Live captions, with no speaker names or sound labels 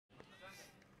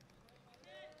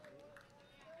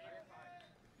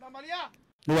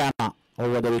Luana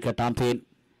over the wicket Antin.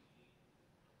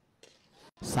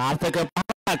 Sarthaka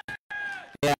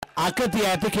Akati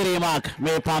Atikirimak,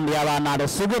 May Pandiava Nada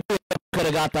Sugupi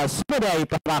Karagata, Spuda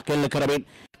Parakil Karabin,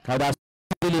 Kada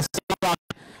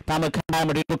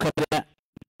Tamakam Rikukara,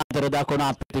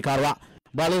 Dakona Pikarwa,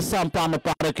 Balisam Pam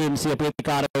Parakim,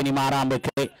 Siapikara, Marambe,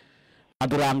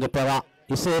 Aduranga Pera.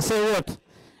 He says, say what?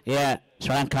 Yeah,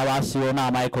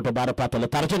 Shankawasiona, my Kotobara Patala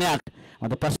Tarjaniak, on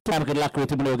the first time good luck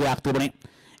with him to Actibani.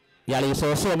 Yali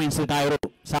so so means the Nairo,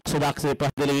 Saxudaxi,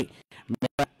 Padili.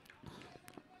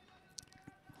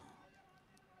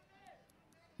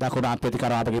 Dakuna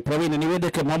Petikarata, Provin, and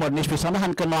Nivedek, Moment Nishpi,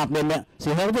 Samahan cannot remember.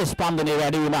 See how this Pandani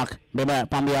Radimak, Bema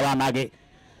Pandia Nagi,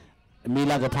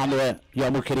 Mila Gapandu,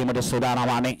 Yamukiri, the Sudan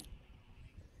Amani.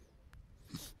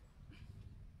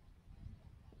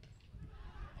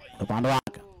 Panduak,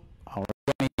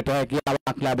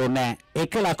 Labune,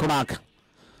 Ekela Kunak,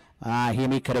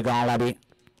 Himi Keragalabi,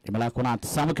 Imalakunat,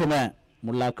 Samkime,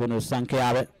 Mulakunu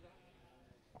Sankiave,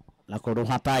 Lakodu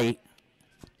Hatai,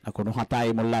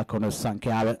 Mulakunu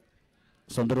Sankiave,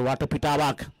 Sunduruata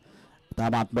Pitavak,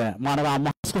 Tamat Manava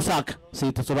Maskusak,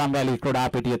 Sita Surangali,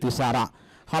 Kodapiti Tisara,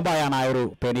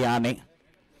 Habayana, Pediani,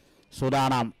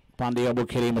 Sudanam, Pandia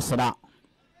Bukiri Masada.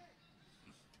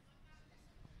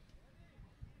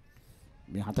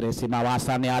 Mihatresi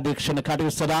Mawasani addiction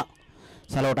Kadusada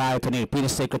Salota Anthony,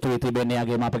 Pins Secretary Benia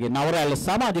Gamapagi, Naurel,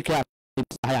 Samadika,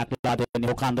 Hayakla,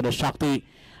 Hokanda Shakti,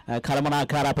 Kalamana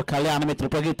Karapa Kalyan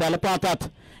Mitrapagi Telepatat,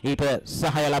 Ita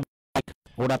Sahayala,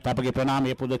 Uda Tapagi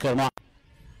Panami Pudakerma.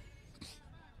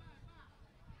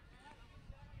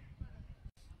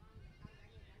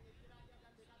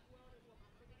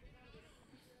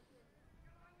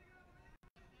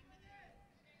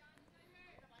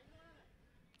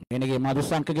 Enige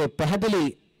Madusankage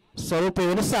Pahadili Sorupe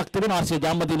Venasak Tibanasi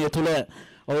Jamadini Tule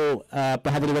O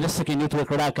Pahadili Venasaki Nutu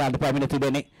Kodaka and Paminati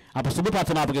Beni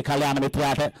Apasubupatanapaki Kalyana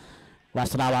Mitrata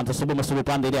Vasana to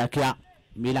Subumasupan de Akia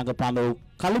Milanga Pando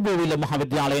Kalubu Villa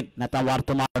Mohammed Yale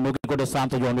Natawartuma Nuko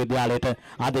Santo John with Dialete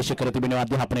Adeshikaratibino at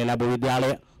the Hapanela with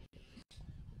Diale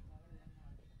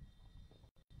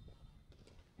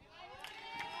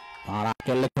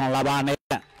Parakel Labane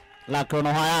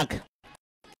Lakono Hayak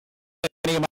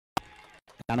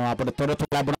Ano apa the Toro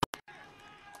Labuna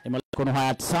Imalakono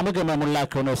Hayat Samagama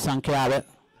Mulakono Sankiave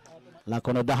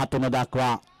Lakono Dahatuno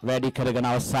Dakwa Vedi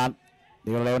Karaganawasan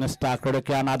the Leona Star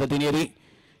Krodaka Nada Diniri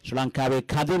Sri Lanka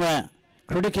Kadima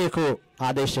Krodikeku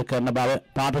Adeshaka Nabawe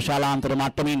Patashala Antar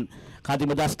Matamin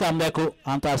Kadimadaskam Deku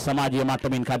Antar Samaji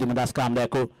Matamin Kadimadaskam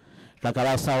Deku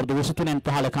Lakawasa or the Visitun and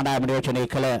Pahalakanda American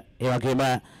Kale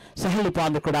Evagima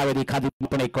Sahilipan the Kodavedi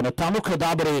Kadipanekono Tamuka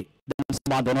Dabri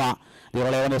Madonna, the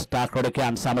Leona Star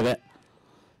Krodaka some of it.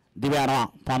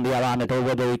 Diviana Pandiavan at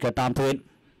over the wicket Antuin.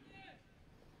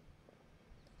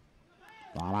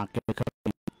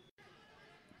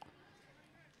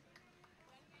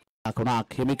 Akunak,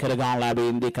 Himikaragan Labi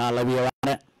in the Kalavia.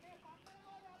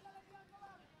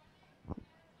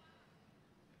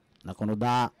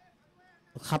 Nakonuda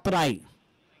Hatrai.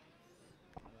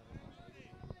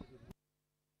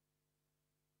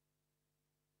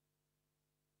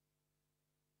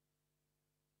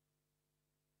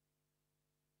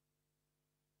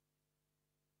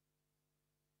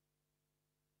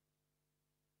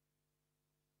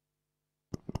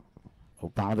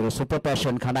 Padre Super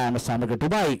Passion Kana Samaga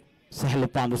Dubai,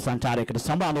 Sahelipan Santarik, the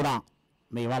Sambandura,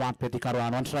 Mewamat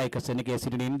Petikaran, one strike, Seneca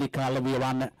City in the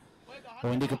Kalavian,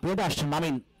 or in the Pudash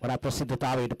Mamin, or I proceed the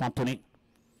Tawi to Pantoni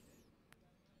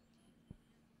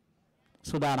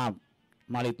Sudana,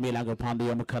 Malit Milago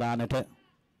Pandium Karanete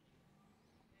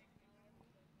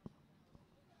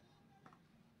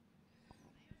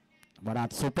but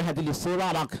at Super Hadili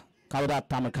Suravak, Kauda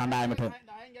Tamakanda,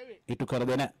 it took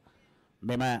her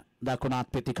Bema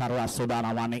Dakunat Petikarwa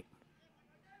Sudana Wani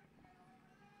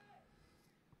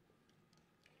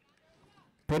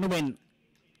Penumin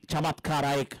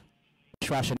Chamatkaraik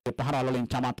Shwashan Paharalin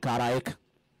Chamatkaraik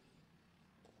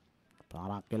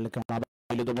Parakilkama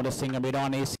the Singer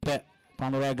Bidon is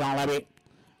Panura Galabi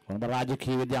on the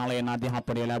Rajaki Vidyale Nadi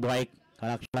Haparela Break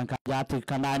Karaklanka Jati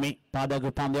Kanami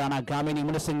Padagu Pandiana Gamini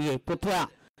Munasingi Putra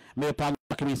Me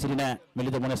Pandakimi Sirina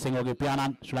Milidamona Singogi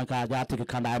Pianan Sri Lanka Jati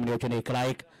Kandam Yokene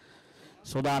Kraik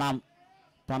Sudanam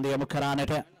Pandia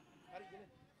Mukaranete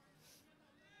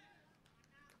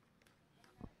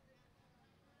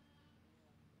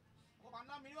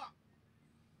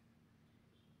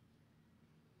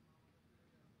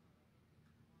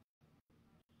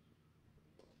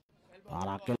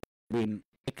Parakil bin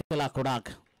Ekela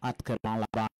Kodak Atkaran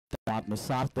Labat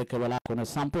Misar Tekela Kuna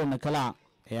Sampur Nikala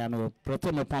and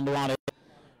Pratham Panduane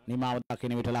නිමාව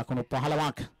දකින විට ලකුණු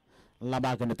 15ක්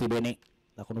ලබාගෙන තිබෙන්නේ.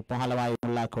 ලකුණු 15යි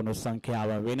ලකුණු සංඛ්‍යාව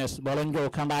වෙනස් බොලොන්ජෝ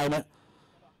කණ්ඩායම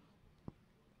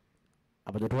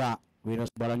අප දුටුවා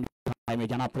වෙනස් බොලොන්ජෝ කණ්ඩායමේ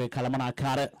ජනප්‍රිය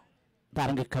කළමනාකාර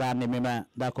තරඟ කරන්නේ මෙම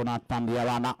දකුණත් පන්දු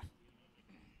යවන.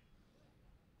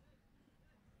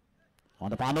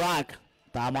 හොඳ පන්දුවක්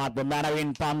තාමත්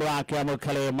බමනවින් පන්දුවක් යමු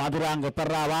කලේ මధుරංග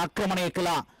පෙරාව ආක්‍රමණය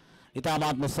කළා.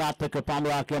 ඉතාමත්ම සාර්ථක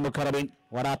පන්දුවක් යමු කරමින්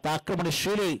වඩාත්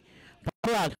ආක්‍රමණශීලී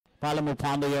පන්දුවක් පළමු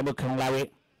පන්දු යමු කරන ලවේ.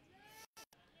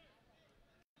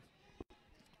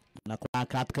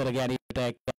 ලකුණක් අත් කර ගැනීමට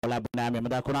ලැබුණා මෙම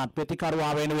දකුණත්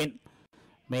ප්‍රතිකරුවා වෙනුවෙන්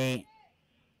මේ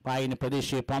පයින්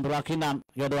ප්‍රදේශයේ පන්දු රකින්නම්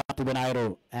යොදවා තිබෙන අයුරු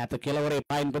ඈත කෙළවරේ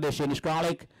පයින් ප්‍රදේශයේ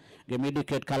නිෂ්කාලෙක්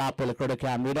ගෙමිඩිකේට් කලාපවල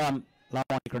ක්‍රඩකයන් මිඩම්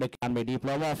ලවෝනි ක්‍රඩකයන් මේ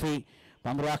ඩිප්ලෝමෝෆි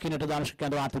පන්දු රකින්නට දර්ශක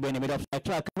කැඳවා තිබෙන මිඩ් ඔෆ්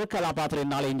සෙක්ටර් කලාපාත්‍රයෙන්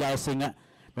නාලින් ජයසිංහ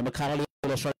මෙම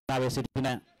කරලිය ශ්‍රේණියේ සිටින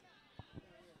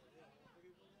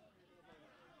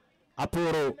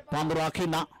අපූර්ව පන්දු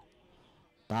රකින්න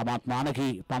තාමත්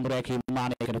මානකී පන්දු රැකීම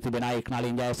මානයකට තිබෙන අයෙක්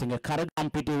නාලින් ජයසිංහ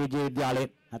කරගම්පිටිය විද්‍යාලයේ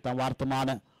නැත්නම්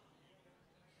වර්තමාන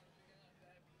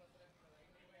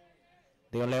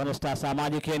දෙවොලවන ස්ටාර්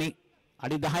සමාජිකයනි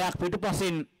අඩි 10ක්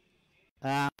පිටුපසින්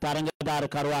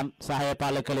තරඟදාරකරුවන් සහාය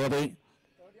පාලක කළේදී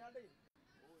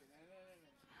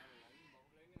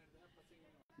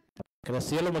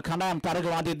සියලුම කණ්ඩායම්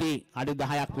තරගවාදීදී අඩි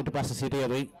 10ක් පිටුපස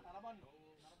සිටියේදී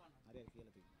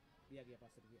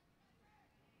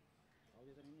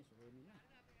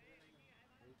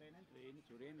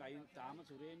සුරේන් ලයින් තාම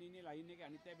සුරේන් ඉන්නේ ලයින් එකේ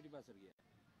අනිත් අය පිටිපස්සට ගියා.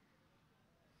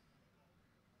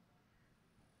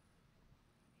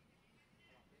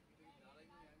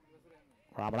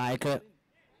 රාමනායක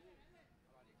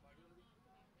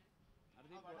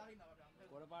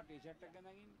කොරපාට ටී-ෂර්ට් එක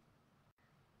ගඳන් ඉන්නේ.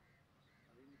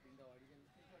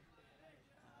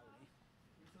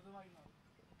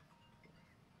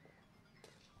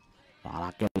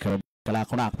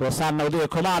 කලාකුණක් ප්‍රසන්න උදේ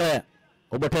කුමාර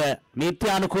ඔබට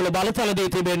නීත්‍යානුකූල බලතල දී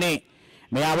තිබෙන්නේ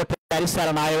මේ ආවට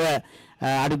පරිසරණ අයව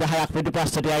අඩි 10ක්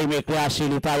පිටුපස්සට යයි මේ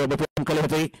ක්‍රියාශීලීතාවය ඔබ පුහුණු කළ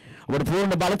යුතුයි. ඔබට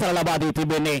පූර්ණ බලතල ලබා දී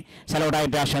තිබෙන්නේ සැලෝඩා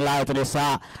ඉන්ටර්නැෂනල් ආයතනයේ සහ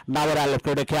නවරැල්ල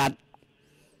ක්‍රීඩකයන්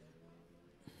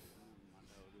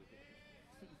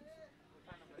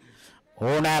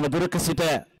ඕනෑම දුරක සිට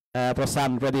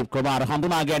ප්‍රසන්න ප්‍රදීප් කුමාර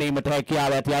හඳුනා ගැනීමට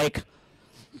හැකියාව ඇති අයෙක්.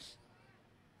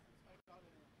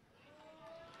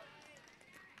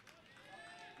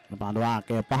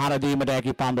 පන්දුවක් පහර දීමට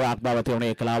හැකි පන්දුවක් බව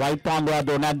තේරුණේ කළා. වයිට් පන්දුවක්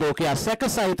දෝ නැද්දෝ කියා සැක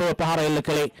සහිතව පහර එල්ල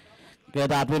කළේ.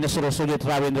 ගේදාත් විනසුරු සුජිත්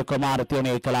රවීන්ද්‍ර කුමාර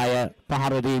තේරුණේ කළාය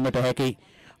පහර දීමට හැකි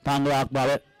පන්දුවක් බව.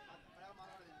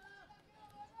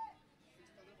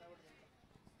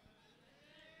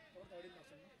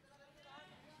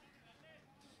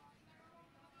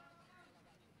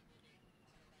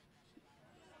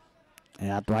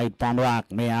 එයාත් වයිට් පන්දුවක්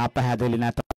මේ අපහැදිලි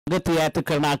නැත. ගතිය ඇති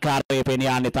කරන ආකාරයේ පෙනී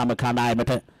යන්නේ තම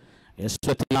කණ්ඩායමට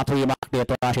ස්වතිලාතුවීමක්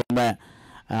දේතවාශයෙන්ම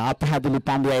අපහැදිලි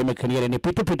පන්දුවයිම කනියරෙන්නේ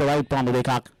පිටු පිට වයිට් පන්දු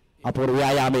දෙකක් අපූර්ව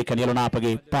ව්‍යායාමයක නියලුණ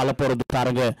අපගේ පළපොරොදු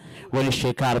තරග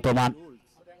විනිශ්චයකාරතුමන්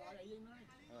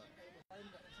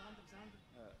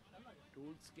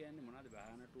ටූල්ස් කියන්නේ මොනවද?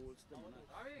 බහන ටූල්ස්ද මොනවද?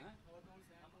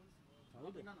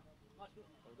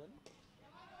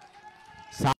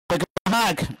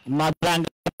 සාධකයක් මද්රංග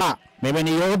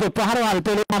මෙවැනි යෝධ පහරවල්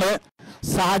පිළිබඳ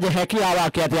සහජ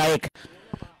හැකියාවක් ඇති අයෙක්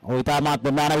ඔයිතාමත්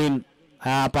බමනවින්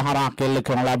පහරක් එල්ල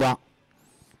කරන ලබා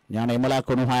ඥාන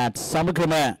ඉමලකුණු හයත්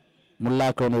සමගම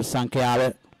මුල්ලකුණු සංඛ්‍යාව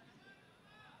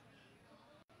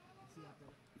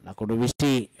ලකුණු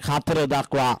 24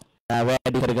 දක්වා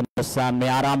වැඩි කරගෙන සම් මේ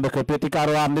ආරම්භක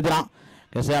ප්‍රතිකාරවා නිදනා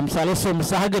කෙසේම් සැලසුම්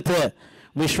සහගත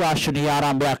විශ්වාසනීය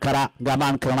ආරම්භයක් කරා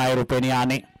ගමන් කරන අයුරු පෙනී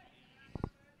යන්නේ.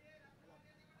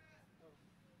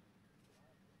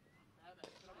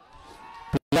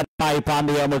 පිළපයි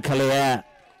පාන්දියම කලේ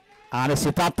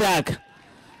ආනසිතත්‍යක්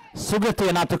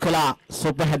සුගතිය නතු කළා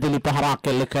සුපහැදිලි පහරක්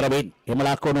එල්ල කරමින්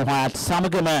එමලකුණු හයත්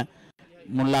සමගම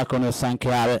මුල්ලකුණු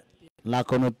සංඛ්‍යාව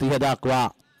ලකුණු 30 දක්වා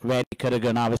වැඩි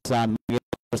කරගෙන අවසන්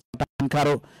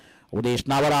සටහන්කරු උදේශ්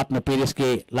නවරත්න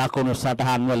පිරිස්ගේ ලකුණු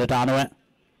සටහන් වලට අනුව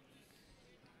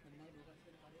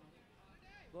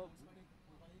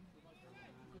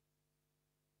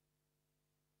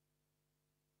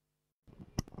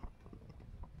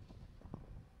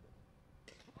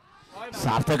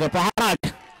सार्थक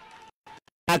पहाक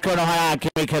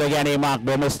कर ගැනීමක්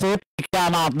බොහොම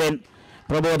ස්තුතියි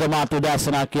ප්‍රබෝධමත්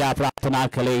උදැසනක් කියා ප්‍රාර්ථනා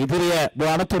කළේ ඉදිරිය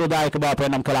බොහොමතුරුදායක බව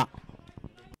පෙන්වම් කළා.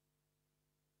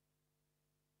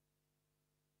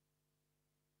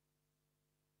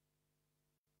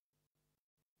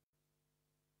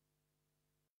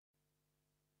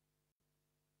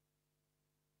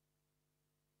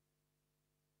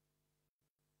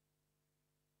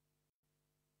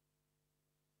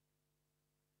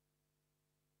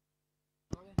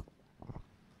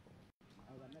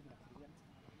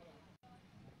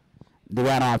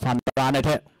 Diwana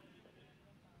Fandanete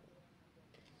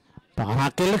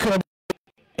Pahakil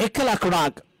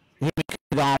Ekalakurak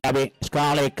Himikabe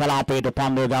Skale Kalape to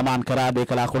Pandu Gaman Karabe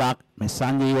Kalakurak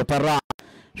Messanji Opera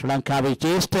Sri Lanka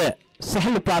chased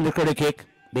Sahel Pandu Cricket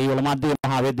the Ulamadi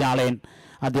Mahavidyalain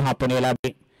at the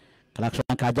Hapanelabi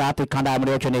Kalaksan Kajati Kanda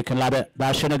Murchani Kalabe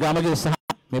Dashana Gamagi Saha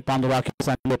Mipanduraki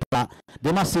Sanlipa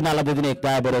Demasina Ladinik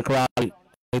Diabolo Krai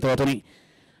Totoni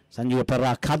Sanju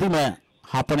Opera Kadima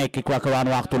Hapane Kikwakawan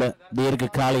Waktula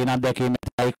Dirk Kali Nandaki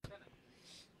Metai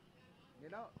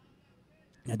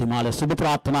Dimala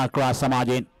Subpratana Kra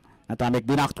Samajin Natamek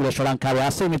Dinakula Sri Lanka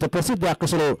Asim to proceed the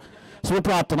Akusulu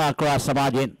Subpratana Kra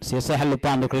Samajin Sahel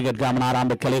Pandu Cricket Gamana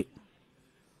Rambakali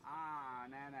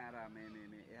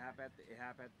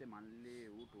එහා පැත්තේ මල්ලේ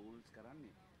ඌ tools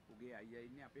කරන්නේ උගේ අයියා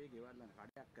ඉන්නේ අපේ ගෙවල් වල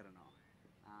කඩයක් කරනවා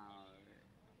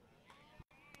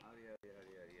හරි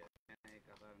මේ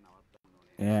කතාව නවත්තන්න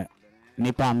ඕනේ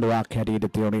නිපාන්දුවක් හැටියට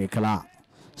තියුණු එකලා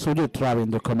සුජිත්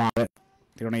රවින්ද්‍ර කුමාර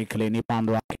තියුණු එකලේ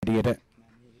නිපාන්දුවක් හැටියට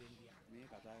මේ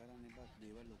කතා කරන්නේ බස්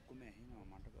දේවල් ඔක්කොම ඇහෙනවා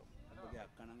මට ඔබගේ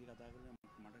අක්කණන්ගේ කතා කරලා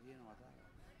මට කියනවා කතාව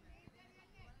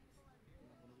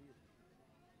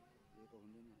ඒක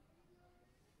හොඳනේ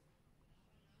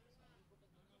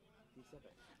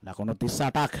ලකුණු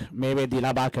 38ක් මේ වේදී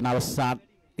ලබා ගන්න අවස්ථාව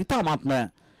ඉතාමත්ම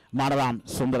මානවම්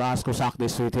සුන්දරාස් කුසක්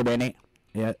දෙසී තිබෙනේ.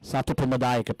 එය සතුටුම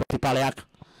දායක ප්‍රතිඵලයක්.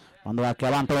 වන්දනාවක්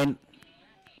යවන්ටෙන්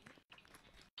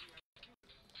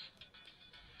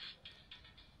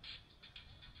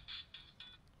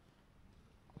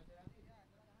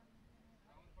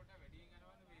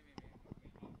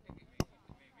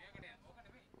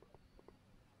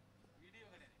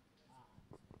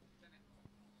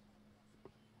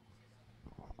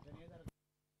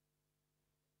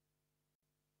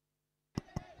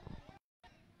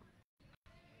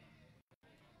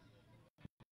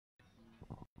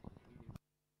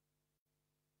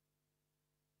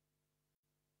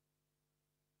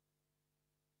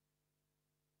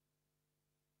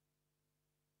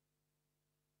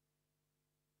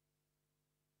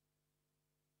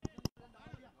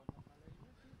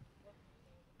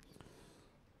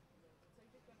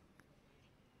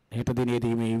හෙට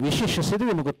දිනේදී මේ විශේෂ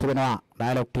සිදුවීමකුත් තිබෙනවා.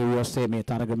 ඩයලොග් ටීවී ඔස්සේ මේ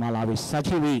තරගමාලාවේ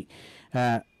සජීවී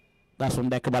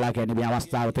දසුන් දැක බලා ගැනීමේ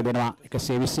අවස්ථාව තිබෙනවා.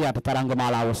 128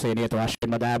 තරගමාලාව ඔස්සේ නියත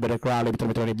වශයෙන්ම දායබර ක්‍රාලි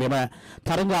මිතුරුනි මෙම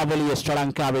තරගාවලිය ශ්‍රී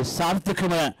ලංකාවේ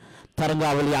සාර්ථකම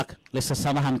තරගාවලියක් ලෙස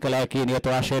සඳහන් කළ හැකි නියත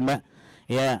වශයෙන්ම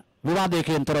එය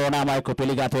විවාදයකින් තොරව නාමයක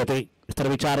පිළිගත යුතුයි. විස්තර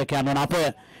විචාරකයන් වන අප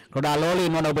කොඩා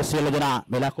ලෝලින් වන ඔබ සියලු දෙනා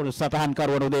මෙලකුළු සටහන්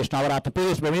කරුවන උදේශ නවරාත්‍ර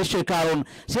පිරිස් ප්‍රවේශකයන්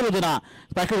සියලු දෙනා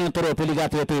පැකිලෙන තොරව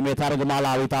පිළිගත යුතුයි. මේ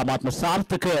තරගමාලාව ඉතාමත්ම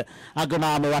සාර්ථක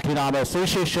අගනාම වටිනාම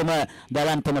සුවිශේෂම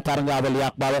දැවැන්තම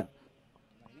තරගාවලියක් බව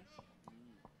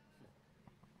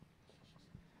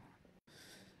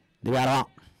දිවනවා.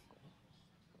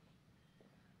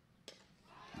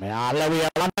 මේ ආලවිය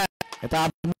වන්න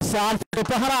ඉතාමත් සාර්ථක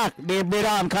පහරක්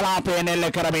දෙබ්බිරාම් කලාපයෙන්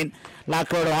එල්ල කරමින්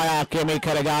ලකුණු 6ක් යොමු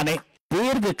කරගානේ.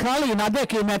 දීර්ඝ කාලීන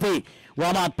අධ්‍යක්ෂ මැති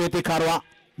වමත් ප්‍රතිකරුවා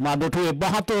මඩුටුවේ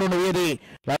 74 වේදී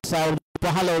රසාව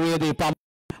 15 වේදී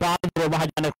පාන්දුර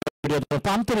මහජන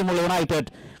පන්තිරි මුල යුනයිටඩ්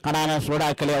කනානස්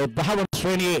වඩා කළ උද්භවන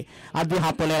ශ්‍රේණියේ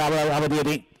අධ්‍යාපනය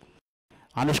අවධියේදී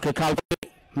අනුෂ්ක කල්පේ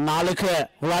නාලක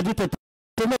රාජිත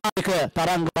තුමාක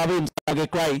තරංග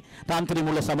රවින්ද්‍රගේ ක්වයි පන්තිරි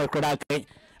මුල සමකඩාකේ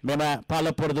මෙම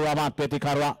පළපුරුදු වමත්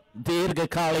ප්‍රතිකරුවා දීර්ඝ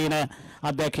කාලීන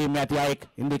අධ්‍යක්ෂ මැති අයෙක්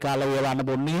ඉන්දිකාල වේවන්න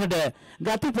බොන්නීහට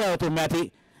ගති ප්‍රවතුම් මැති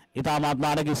ඉතාමත්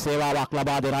මානසික සේවාවක්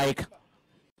ලබා දෙන අයෙක්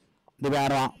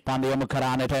දිව්‍යාරා පන්දියම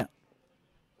කරානට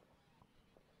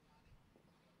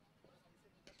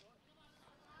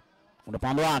උඩ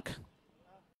පන්දුවක්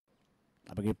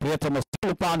අපගේ ප්‍රියතම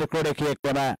සිල් පාන්දු ක්‍රීඩකයෙක්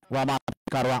වන වමත්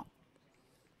ප්‍රතිකරුවා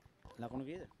ලකුණු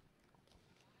කීයද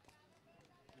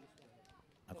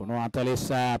ලකුණු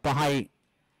 45යි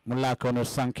මුල්ලාකුණු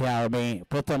සංඛ්‍යාව මේ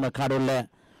ප්‍රථම කඩුල්ල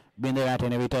බිඳ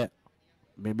වැටෙන විට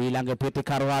මේ ඊළඟ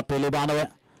ප්‍රතිකරුවා පිළිබඳව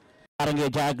තරගයේ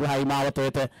ජයග්‍රහී මාවත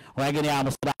වෙත හොයගෙන යාම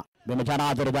සඳහා මෙම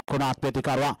ජනාදර දක්වන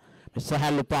ප්‍රතිකරුවා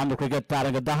සහල් පාන්දු ක්‍රිකට්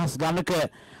තරග දහස් ගණනක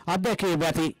අධ්‍යක්ෂ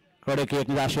ඇති ක්‍රීඩකයෙක්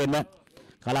නිදර්ශයෙන්ම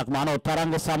කලක් මානව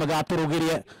තරංග සමග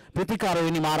අතුරුගිරිය ප්‍රතිකරුව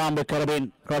වෙනින් ආරම්භ කරමින්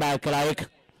ක්‍රීඩා කළායික්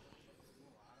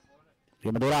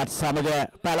යමදුරාත් සමග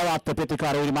පළවත්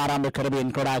ප්‍රතිකරුව වෙනින් ආරම්භ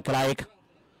කරමින් ක්‍රීඩා කළායික්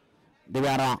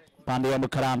දිව්‍යාරා පන්දියම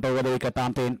කරාන්ට උවද විකට්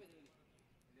අන්තයෙන්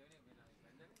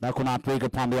දකුණත් වේග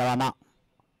පන්දියවන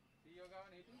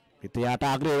පිටියට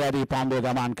අග්‍රේ වැඩි පන්දිය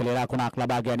ගමන් කළේ ලකුණක්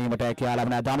ලබා ගැනීමට හැකියාව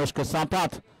ලැබෙන ධනුෂ්ක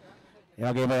සම්පත් ඒ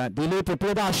වගේම දිලීප්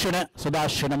ප්‍රදර්ශන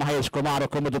සුදර්ශන මහේෂ් කුමාර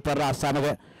කුමුදු පෙරා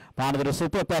සමග පානදර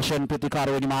සුපර් පැෂන්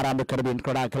ප්‍රතිකාරව වෙනින් ආරම්භ කරමින්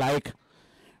ක්‍රීඩා කළායික්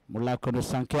මුල්ලකුණු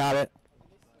සංඛ්‍යාව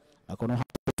ලකුණු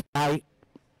 7යි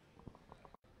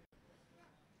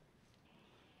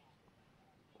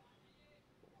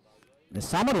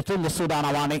Sama itu sudah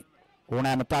nawani.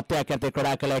 Una mutati akan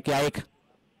tekora kelaki aik.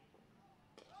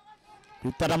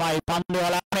 Kita ramai pandu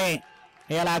alani.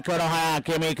 Ia kono haya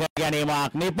kimi kerjani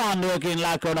mak. Ni pandu kin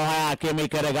la kono haya kimi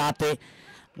kerjati.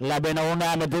 Labena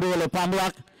una medurul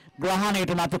panduak. Grahan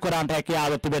itu matu koran teki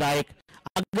awet beraik.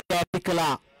 Agak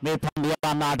etikla me pandu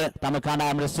nada. Tamakana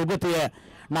amre subutiye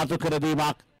matu kerja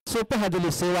mak. Super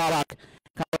hadili sewa wak.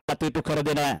 Kalau itu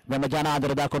kerjanya memang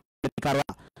ada dah karwa.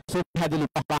 Super hadili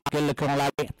pakai kono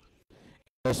lagi.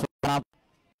 Super.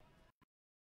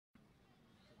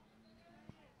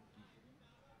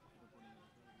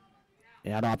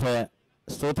 Ya, apa?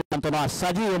 Suatu antara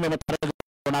saji yang memetar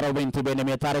naruh binti bene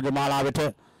memetar gemala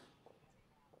itu.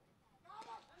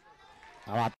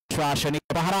 Awat suasana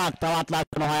baharak tawat lah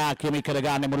kenohaya kami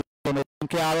kerjaan yang mulai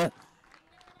mungkin.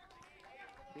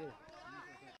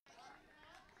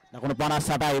 Nakun panas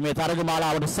satai memetar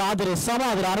gemala itu sadar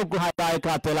sama dengan aku hai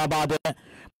kata labade.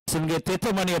 Sungai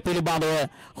tetemani pilibando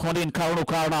Hodin kaunu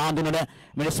kauna andunne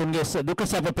mere sungai duka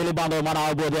sapa pilibando mana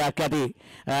abode akati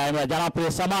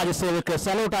janapriya samaj sevak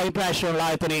salute impression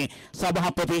laitani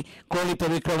sabhapati kolita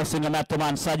Wickramasinghe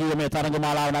mattuman sajiwa me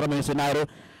tarangamala naramisinairu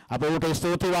අප ඌට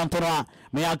ස්තුතිවන්ත වෙනවා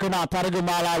මේ අගන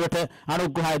තරගමාලාවට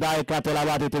අනුග්‍රහය දායකත්වය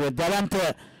ලබා දී තිබේ දවන්ත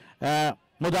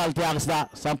මුදල් ත්‍යාගස්දා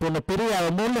සම්පූර්ණ පිරියව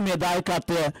මූල්‍යමය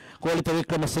දායකත්වය කෝලිත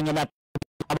වික්‍රමසිංහ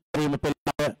මැතිවරණ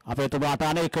පිළිබඳව අපේ තුමාට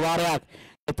අනේක වාරයක්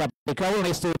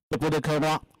කවුරුන් ස්තුති පුද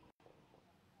කරනවා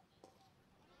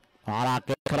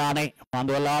ආරක්ෂක කරානේ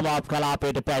පන්දුවලාම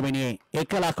කලාපයට පැමිණියේ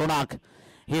 1 ලකුණක්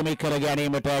හිමි කර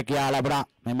ගැනීමට කියා ලැබුණා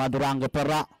මේ මදුරංග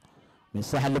පෙරා මේ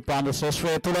සහල් පාන්දු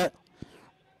ශ්‍රේෂ්ඨය තුළ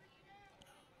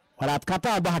වරත්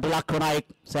කතා බහට ලක්වනයික්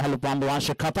සහල් පාන්දු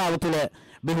වංශ කතාව තුළ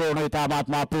බිහිවුණු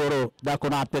ඉතාමත්ම අපූර්ව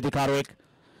දකුණත් ප්‍රතිකාරයක්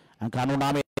අංක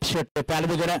 99 ෂට්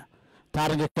පැලඳගෙන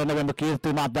තරග කරන වෙන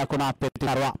කීර්තිමත් දකුණත්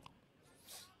ප්‍රතිකාරවා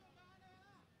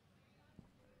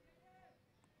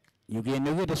යුගයෙන්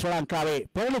යුගයට ශ්‍රී ලංකාවේ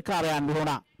පෙරලිකාරයන්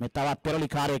වුණා මේ තවත්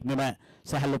පෙරලිකාරයෙක් මෙම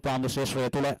සහල් පාන්දු ශ්‍රේෂ්ඨය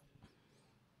තුළ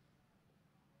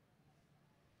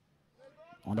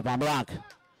on the Pambuak.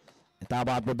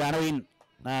 Itabat Bebanuin,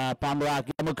 Pambuak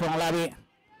Yamukonlabi,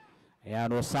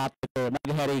 and was sat to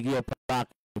Nagahari Giopak,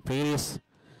 Piris,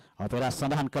 Opera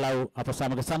Sandahan Kalau, Upper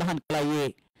Samaka Sandahan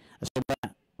Kalai,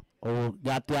 O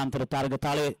Gatian to the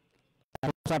Targetali,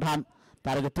 Sadhan,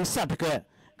 Targetisataka,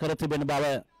 Karatibin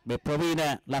Baba, the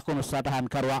Provina, Lakun Satahan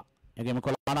Karwa, again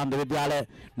Kolanan de Vidiale,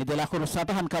 Nidalakun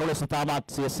Satahan Karwa Satamat,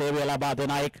 Sevia Labad the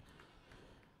Nike,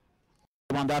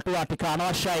 Mandatu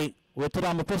Atikano Shai.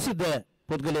 Veteran प्रसिद्ध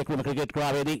पुद्गलिक cricket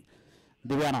क्रीडावेदी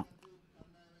दिव्याना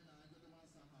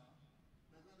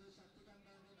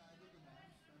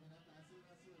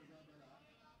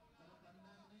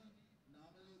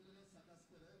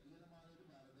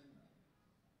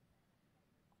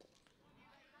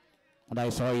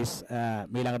Dai sois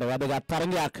milang ada wada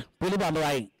tarangyak pilih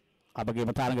bandai apagi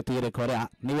metarang tire Korea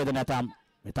nivedana tam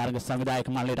metarang samudaya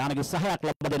kemanli ranagi sahayak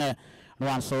labadene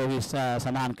nuan sois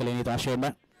sanahan kelini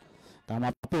tashenba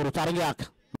Tamat pur tarangyak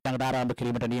yang darah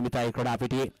berkirimatan niyamitai kroda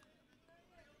piti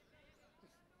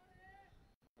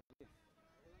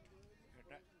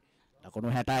Nakunu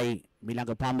hetai bilang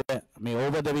ke Pambe me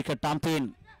over the wicket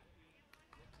tampin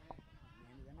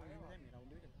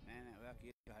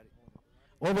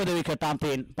over the wicket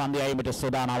tampin Pambe ay mete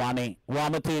Sudana wani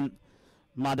wamatin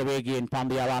madawegin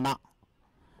Pambe awana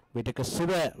witeka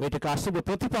sube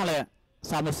pratipale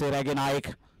samase rage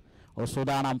naik o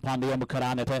Sudana Pambe yang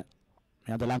bekeranete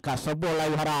Yang langkah sebuah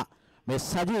layu hara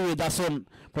mesaji dasun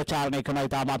percarane kena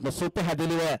itu amat super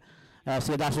hadiliwe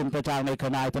si dasun percarane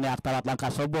kena itu ni aktarat langkah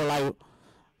sebuah layu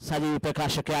saji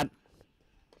pekasyakian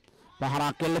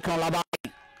bahara kelakon labai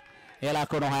ela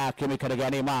kono haya kimi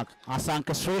kerjani mak asang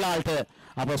ke Sri Lanka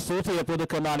apa sufi pudu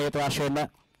kemana itu asyena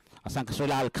asang ke Sri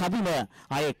Lanka kadime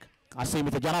aik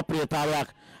asimit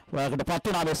janapriyatawayak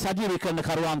kedapatuna mesaji wikan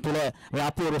karuan tule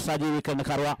apur saji wikan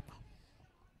karua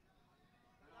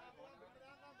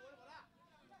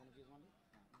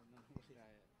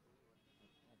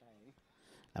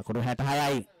Aku dah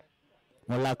hayai,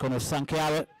 mula aku nak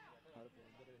sangkiaw.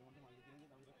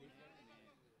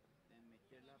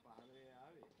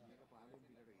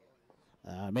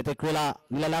 Metekula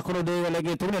nila lakunu dua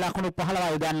lagi tu ni lakunu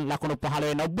pahala dan lakunu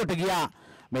pahala nobut dia.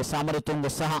 Bersama tunggu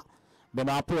sah,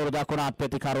 bemapu orang aku nak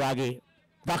peti karwagi.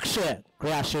 Dakshe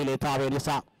kreasi tawe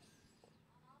disa.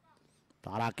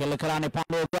 Tara kelakaran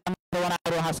pandu dan tuan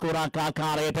air haskuran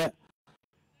karet.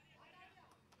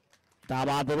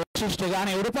 Tabat berwisish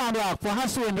tegane urupandu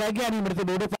pahasu enragani mriti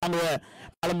urupandu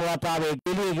palmuatawe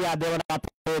giliya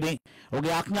devanatodi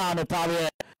uge aknanu tawe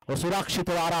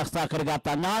surakshita arasta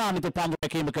kargata nana nitu pandu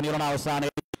kim kanirana avasane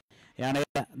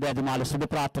යන්නේ දෙදිමාළු සුබ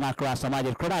ප්‍රාර්ථනා කරා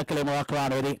සමාජයේ ක්‍රීඩා කලේ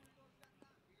මොකක්වානේදී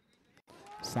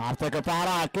සාර්ථක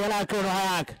පහරක් කියලා කරන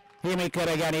හයක් හිමි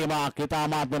කර ගැනීමක්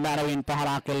ඉතාමත් මනවින්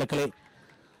පහරක් එල්ල කළේ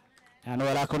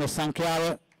යනවා ලකුණු සංඛ්‍යාව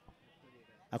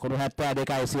ලකුණු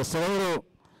 72යි සියසෝරු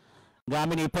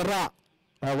ගාමිණී පෙරා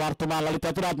වර්තමාන ලලිත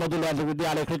අතුරාත් මදුල්ල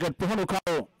විද්‍යාලය ක්‍රිකට්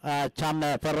පුහුණුකරු චන්න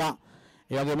පෙරා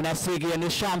ඒ වගේම නැස්සීගේ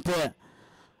නිශාන්ත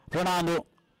රොනාල්ඩෝ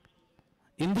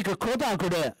ඉන්දික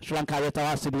කෝදාගොඩ ශ්‍රී ලංකාවේ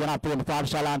තවත් සිදුවන අපේ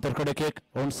පාඨශාලා අන්තර්කොඩකෙක්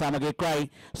ඔවුන් සමග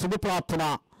එක්වයි සුබ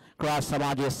ප්‍රාර්ථනා ක්‍රාස්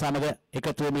සමාජයේ සමග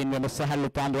එකතු වෙමින් මෙම සහල්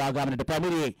පාන්දු ආගමනට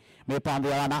පැමිණි මේ පාන්දු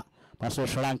යවන පසු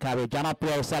ශ්‍රී ලංකාවේ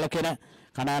ජනප්‍රිය සැලකෙන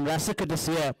කණ්ඩායම් රැසකට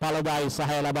සිය පළදායි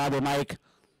සහාය ලබා දුන් අයෙක්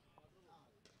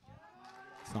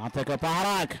සාර්ථක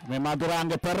පහරක් මේ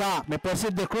මధుරාංග පෙරා මේ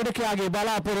ප්‍රසිද්ධ ක්‍රීඩකයාගේ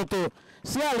බලාපොරොත්තු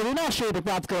සියල්ල විනාශයට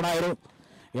පත් කරන අයුරු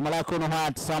ඉමලකුණු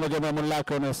හත් සමගම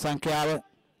මුල්ලකුණු සංඛ්‍යාව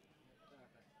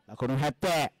ලකුණු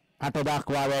 78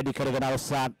 දක්වා වැඩි කරගෙන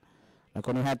අවසන්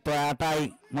ලකුණු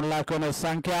 78යි මුල්ලකුණු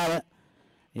සංඛ්‍යාව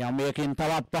යම් මේකින්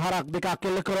තවත් පහරක් දෙකක්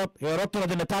එල්ල කරොත් ඒ රොත්තුන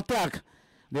දෙන තත්ත්වයක්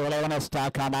දෙවල වන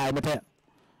ස්ටාර් කණ්ඩායමට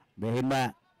මෙහිම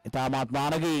ඉතාමත්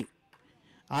මානගී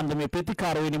අන්දමේ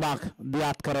ප්‍රතිකාර විනිමක්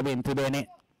දියත් කරමින් තිබෙන්නේ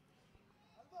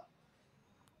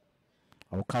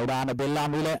කවුඩාන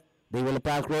බෙල්ලාමුල දෙවිල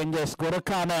පාක් රේන්ජර්ස්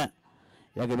ගොරකාන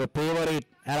යගේ පේවරිට්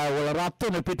ඇරවල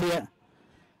රත්තුන පිටිය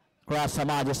ක්‍රාස්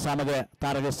සමාජ සමග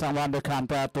තරග සම්බන්ධකම්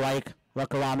පැවැත්වුවයික්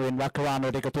වකවානුවෙන්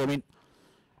වකවානුවට එකතු වෙමින්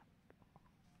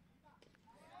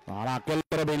පාරක්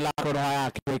එල්ලරමින් ලකුණු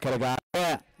 6ක් හිමි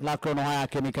කරගන්න ලකුණු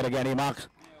 6ක් හිමි කර ගැනීමක්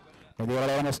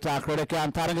දෙවිල වන ස්ටාර්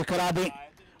ක්‍රීඩකයන් තරග කරාදී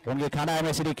උන්ගේ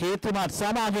කණ්ඩායමේ සිටි කීර්තිමත්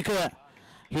සමාජික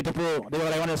හිටපු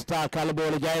දෙවල වන ස්ටාර්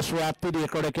කලබෝල ජයශ්‍රී අත්තිදී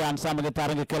ක්‍රීඩකයන් සමග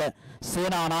තරග කළ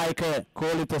සේනානායක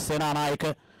කෝලිත සේනානායක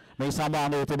මේ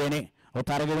සම්බන්ධව තිබෙනේ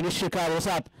තරග විනිශ්චයකාරී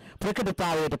ඔසත්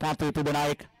ප්‍රකටතාවයට පත් වී තිබෙන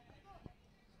අයෙක්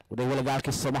උදේවල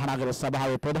ගාල්කිස්ස මහනගර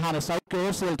සභාවේ ප්‍රධාන සෞඛ්‍ය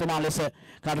ඕසෙල්තුමා ලෙස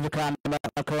කටයුතු කරන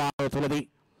කවාව තුළදී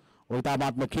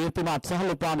උල්තාමාත්ම කීර්තිමත්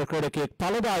සහලුපාන ක්‍රීඩකයෙක්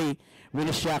පළදායි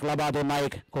විනිශ්චයක් ලබා දුන්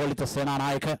අයෙක් කෝලිත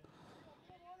සේනානායක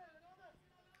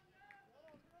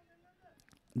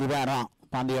දිවරා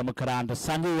පන්දියම කරාන්ට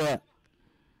සංජීව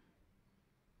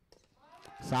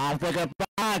සාර්ථක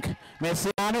පාක් මෙසි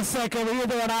අනසක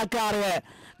විවිධ ආකාරය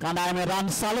කණ්ඩායමේ රන්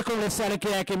සලකුණු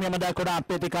සැලකිය හැකි මෙම දකුණ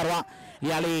ප්‍රතිකරවා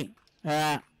යලි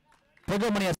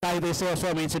ප්‍රගමනීය සාහිත්‍ය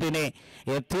සෝමෙන් සිටිනේ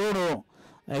ඒ තුරු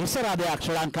ඉස්සරහදයක්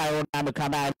ශ්‍රී ලංකාවේ ඕනෑම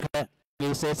කණ්ඩායමක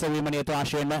විශේෂ විමනියත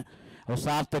වශයෙන්ම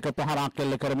සාර්ථක පහරක්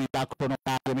එල්ල කරමින් දකුණු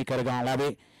ආගමි කරගන්න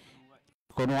ලැබේ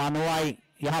කොණු 90යි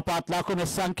යහපත් ලකුණු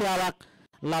සංඛ්‍යාවක්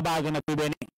ලබාගෙන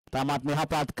තිබෙන්නේ තමත්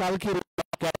මෙහපත් කල්කිරු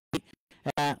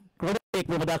ක්‍රොඩෙක්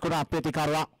මෙම දකුණ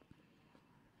ප්‍රතිකරවා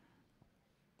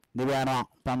දිව්‍යාන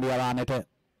පන්දියවානට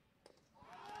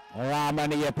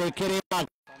රාමණීය ප්‍රතික්‍රියාවක්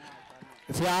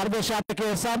සියාර්ද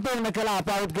ශතකයේ සම්පූර්ණ කළ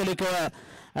පෞද්ගලික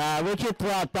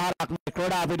විචිත්‍රවත් පහරක්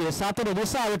ක්‍රොඩා පිටියේ සතර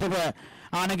දිශාවටම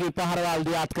ආනගී පහරවල්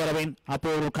දියත් කරමින්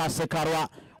අපූර්ව කස්සකරුවා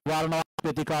වර්ණ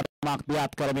ප්‍රතිකාරයක්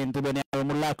දියත් කරමින් තිබෙන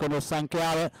මුල්ලකුණු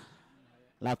සංඛ්‍යාව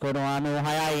ලකුණු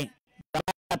 96යි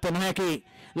දක්වත නොහැකි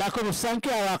ලකුණු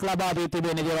සංඛ්‍යාවක් ලබා දී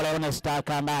තිබෙන දේවල වන ස්ටාර්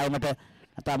කණ්ඩායමට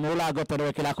නැත්නම් මූලාගතව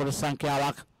කියලා ලකුණු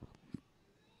සංඛ්‍යාවක්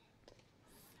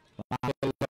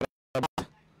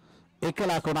එක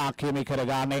ලකුණක් හිමි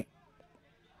කරගන්නේ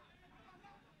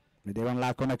මේ දෙවන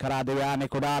ලකුණ කරා දෙවියන්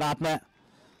කුඩාරත්න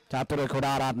චතුර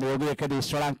කුඩාරත්න යෝගයකදී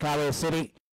ශ්‍රී ලංකාවේ සිරි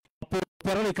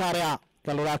පෙරලිකාරයා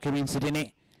කලුරා කිමින්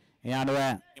සිටිනේ යනුව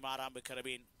ආරම්භ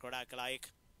කරමින් ක්‍රඩා කළායික්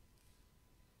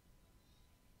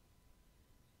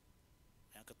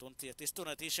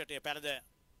 33 ටී-ෂර්ට් එක පැලද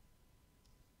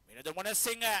විනෝද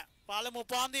මොනසිංහ පළමු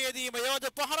පන්දියේදීම යෝධ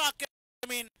පහරක්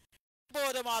කරමින්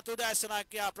බෝධමාත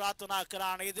උදෑසනක්යා ප්‍රාර්ථනා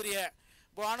කරන ඉදිරිය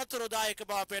බොහොනතුරුදායක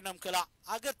බව පෙන්වම් කළා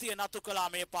අගතිය නතු කළා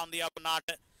මේ පන්දිය වුණාට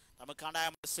තම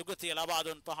කණ්ඩායම සුගතිය ලබා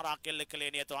දුන් පහරක් එල්ල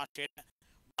කළේ නියත වශයෙන්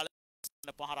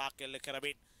බලන පහරක් එල්ල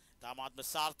කරමින් තාමාත්ම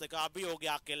සාර්ථක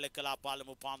අභියෝගයක් එල්ල කළා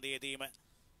පළමු පන්දියේදීම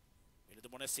විනෝද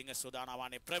මොනසිංහ සූදානම්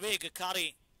වන්නේ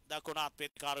ප්‍රවේගකාරී දකුණත්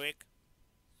ප්‍රතිකාරවෙක්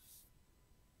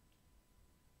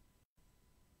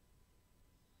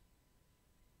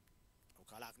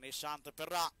කලක් නිශාන්ත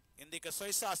පෙරා ඉන්දික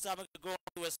සොයිසා සමග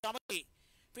ගෝඩුව සමග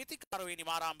ප්‍රතිකාරවෙනි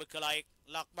ආරම්භ කළා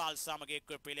ලක්මාල් සමග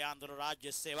එක්ව පිළියන්දර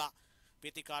රාජ්‍ය සේවා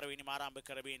ප්‍රතිකාරවෙනි ආරම්භ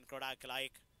කරමින් ක්‍රඩා කළා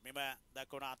මෙම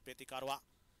දකුණත් ප්‍රතිකාරවා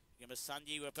එම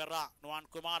සංජීව පෙරා නුවන්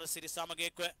කුමාරසිරි සමග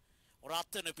එක්ව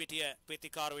රත්න පිටිය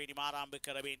ප්‍රතිකාරවෙනි ආරම්භ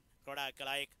කරමින් ක්‍රඩා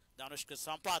කළා ධනුෂ්ක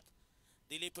සම්පත්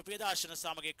දිලීප ප්‍රදර්ශන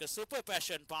සමග එක්ව සුපර්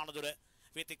පැෂන් පානදුර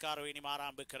ප්‍රතිකාරවෙනි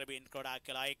ආරම්භ කරමින් ක්‍රඩා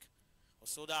කළා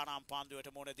සූදානම්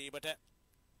පාන්දුවට මුණ දීමට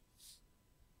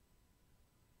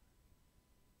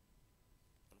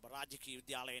රාජකීය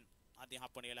විද්‍යාලයෙන්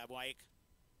අධ්‍යාපනය ලැබුවා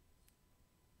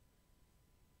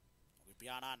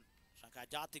පියාණන් ශ්‍රී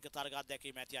ජාතික තරග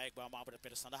අධ්‍යක්ෂක මැති අයෙක් බව අපිට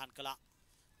පෙර සඳහන් කළා.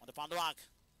 හොඳ පන්දුවක්.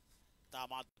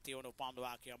 තාමත් තියුණු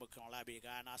පන්දුවක් යොමු කරන ලැබී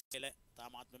ගානාස්තෙල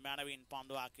තාමත් මැනවින්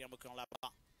පන්දුවක් යොමු කරන ලබා.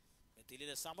 මේ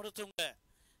තිලිද සමරතුංග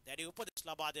දැඩි උපදෙස්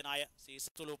ලබා දෙන අය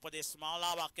සීසතුළු උපදෙස්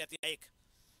මාලාවක් ඇති අයෙක්.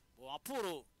 බොහොම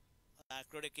අපූර්ව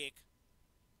ක්‍රීඩකෙක්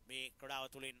මේ ක්‍රීඩාව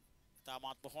තුළින්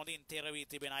තාමත් හොඳින් තෙරවී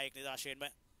තිබෙන අයෙක් නිදර්ශයෙන්ම.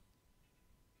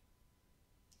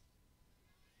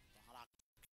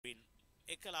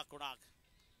 එක ලකුණක්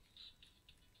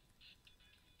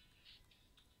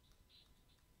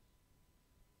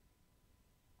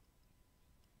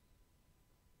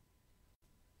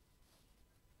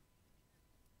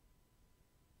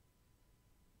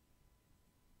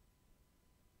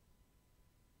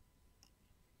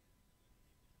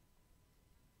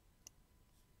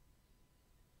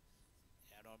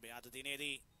මේ අද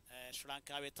දිනේදී ශ්‍රී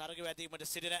ලංකාවේ තරග වැදීමට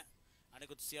සිටින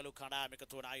අනිකුත් සියලු කණ්ඩායම්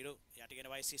එකතු වන අයුරු යටිගෙන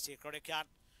YCC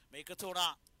ක්‍රීඩකයන් මේකතු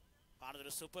වුණා.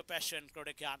 පානදුර සුපර් පැෂන්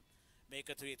ක්‍රීඩකයන්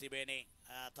මේකතු වී තිබෙන්නේ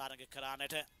තරග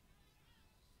කරන්නට.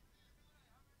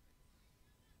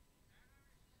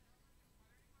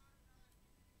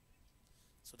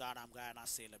 සුදානම්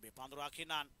ගායනාසේ ලැබී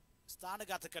පන්දුරකින්නන්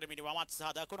ස්ථානගත කරමින් වමත්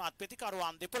සහ දකුණු අත්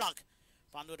ප්‍රතිකරුවන් දෙපළක්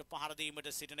පන්දුවට පහර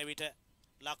දීමට සිටින විට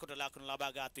ලකුණු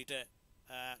ලබා ගත් විට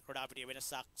ක්‍රීඩා පිටියේ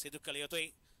වෙනසක් සිදු කළ යුතුයි.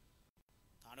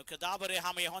 තනුක දාබරේ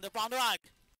හැමේ හොඳ පන්දුවක්.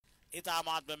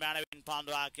 ඉතාමත් මැනවින්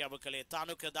පන්දුවක් යොමු කළේ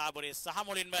තනුක දාබරේ සහ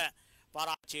මුලින්ම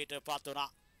පරාජයට පත් වුණා.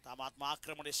 තාමත්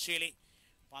ආක්‍රමණශීලී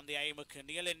පන්දු යැවීමක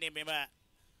නියැලෙන්නේ මෙම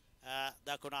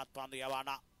දකුණත් පන්දු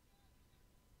යවන.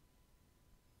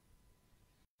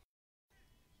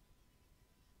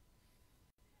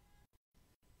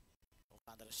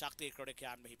 ඔකාන්දර ශක්තිය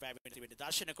ක්‍රීඩකයන් මෙහි පැමිණ තිබෙන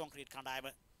දර්ශන කොන්ක්‍රීට්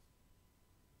කණ්ඩායම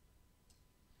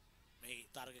මේ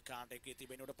තරග කාණ්ඩයේ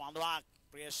තිබෙන උඩ පන්දුවක්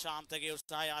ප්‍රියශාන්තගේ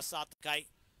උත්සාහය අසාර්ථකයි.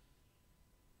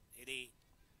 ඉදී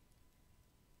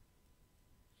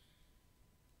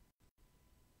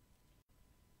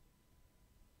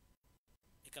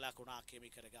එක ලකුණක් හිමි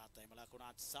කරගත්තා. එම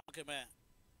ලකුණත් සමගම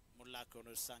මුල්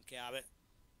ලකුණු සංඛ්‍යාව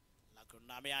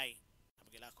ලකුණු 9යි.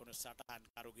 අපගේ ලකුණු සටහන්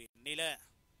කරුගේ නිල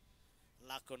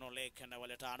ලකුණු ලේඛන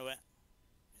වලට අනුව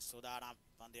සෝදානම්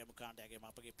පන්දියම් කාණ්ඩයගේ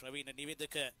අපගේ ප්‍රවීණ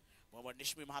නිවේදක මොහමඩ්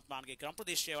නිෂ්මි මහත්මයාගේ ග්‍රාම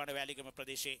ප්‍රදේශයේ වන වැලිගම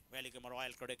ප්‍රදේශයේ වැලිගම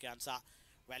රොයල් ක්‍රීඩකයන් සහ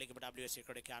වැලිගම WC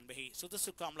ක්‍රීඩකයන් මෙහි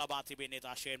සුදුසුකම් ලබා තිබෙන්නේ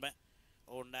තාශයෙන්ම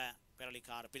ඕන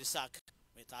පෙරලිකාර පිරිසක්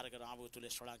මේ තරග රාමුව තුළ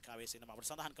ශ්‍රී ලංකාවේ සිටින අපට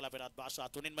සඳහන් කළ පෙරත් භාෂා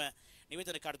තුනින්ම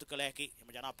නිවේදන කටයුතු කළ හැකි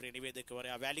එම ජනප්‍රිය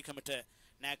නිවේදකවරයා වැලිගමට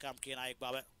නෑකම් කියන අයෙක්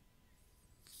බව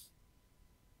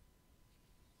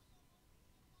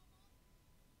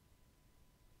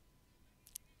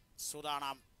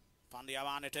සූදානම් පන්දු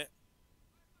යවන්නට.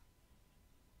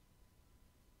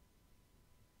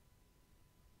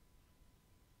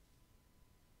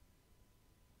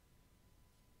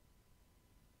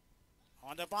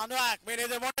 හොඳ පන්දුවක්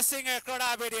මෙලෙස මොනසිංහ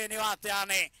ක්‍රීඩා පිටියේ නිවාත්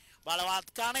යානේ බලවත්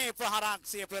කණේ ප්‍රහාරක්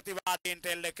සිය ප්‍රතිවාදීන්ට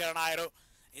එල්ල කරන අයුරු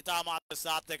ඉතාමත්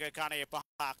සාර්ථක කණේ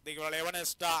ප්‍රහාරක් දිගවල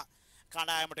එවනස්ටා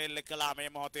කණ්ඩායමට එල්ල කළා මේ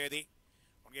මොහොතේදී.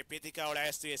 උන්ගේ පිටිකවල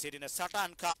ඇස්තුවේ සිටින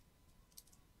සටන්කා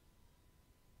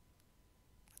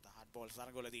බෝල්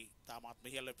සරගොලදී තාමත්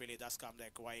මිහිල්ල පිළි දස්කම්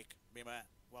දැක්වයික් මෙම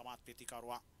වමත්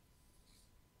පිතිකරුවා.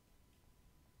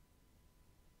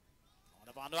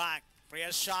 හොඳ පන්දුවක්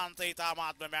ප්‍රියශාන්ත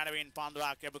ඉතාමත්ම මැනවින්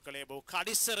පන්දුවක් යොමු කළේ බොහෝ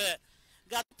කඩිස්සර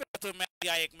ගත් පෙරතුම් ඇති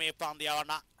අයෙක් මේ පන්දු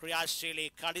යවන ක්‍රියාශීලී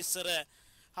කඩිස්සර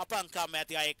හපංකම්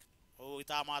ඇති අයෙක් ඔහු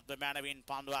ඉතාමත්ම මැනවින්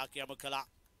පන්දුවක් යොමු කළා.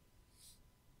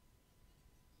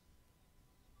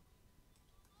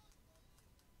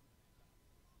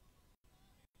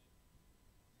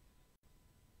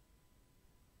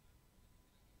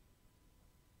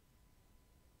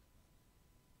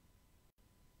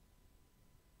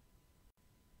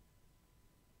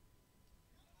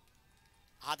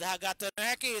 අදාගත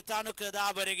නොහැකි තනුක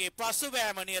දාබරගේ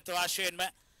පසුබෑම නියත වශයෙන්ම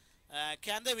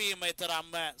කැඳවීම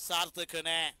තරම්ම සාර්ථක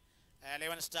නෑ.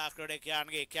 11 ස්ටාර්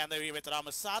ක්‍රීඩකයන්ගේ කැඳවීම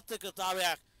තරම්ම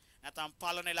සාර්ථකතාවයක් නැත්නම්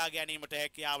පලනෙලා ගැනීමට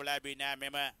හැකියාව ලැබී නෑ.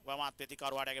 මෙම වමත්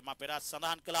ප්‍රතිකරුවාටගේ මම පෙරත්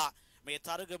සඳහන් කළා මේ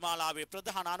තරගමාලාවේ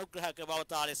ප්‍රධාන අනුග්‍රහක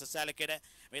බවතා ලෙස සැලකෙන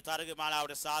මේ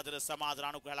තරගමාලාවට සාදර සමාදර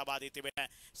අනුග්‍රහ ලබා දී තිබෙන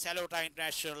සැලෝටා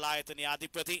ඉන්ටර්නැෂනල් ආයතනයේ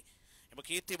අධිපති එම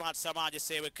කීර්තිමත් සමාජ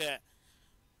සේවක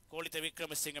කෝලිත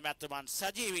වික්‍රමසිංහ මැතිතුමන්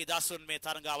සජීවී දසුන් මේ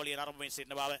තරගාවලිය ආරම්භයෙන්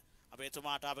සිටින බව අපේ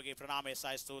එතුමාට අපගේ ප්‍රණාමය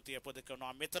සහ ස්තුතිය පුද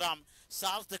කරනවා. මෙතරම්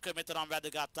සාර්ථක මෙතරම්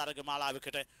වැදගත්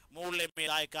තරගමාලාවකට මූල්‍යමය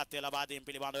දායකත්වය ලබා දීම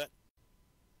පිළිබඳව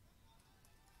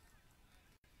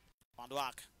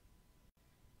පන්දුවක්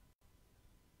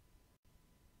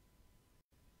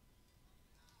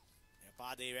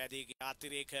පාදේ වැදී ගිය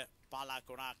අතිරේක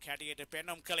පාලකුණා කැටියට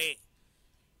පෙන්නුම් කළේ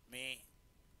මේ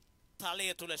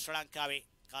තලය තුල ශ්‍රී ලංකාවේ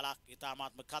කලක්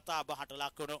ඉතාමත්ම කතා බහට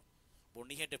ලක් වුණු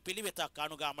බොන්නිහෙට පිළිවෙතක්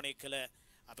අනුගමනය කළ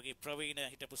අපගේ ප්‍රවීණ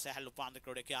හිටපු සැහැල්ලු පාන්දර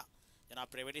ක්‍රීඩකයා ජනා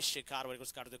ප්‍රවිනිශ්චය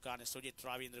කාර්යවලකුස් කටයුතුකාරණය සුජිත්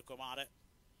රවීන්ද්‍ර කුමාර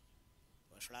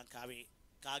ශ්‍රී ලංකාවේ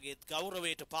කාගේත්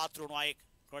ගෞරවයට පාත්‍ර වුණු අයෙක්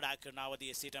ක්‍රීඩා කරන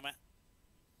අවදියේ සිටම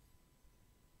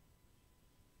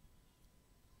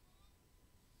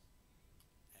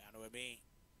අනුව මේ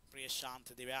ප්‍රියශාන්ත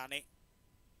දිව්‍යානේ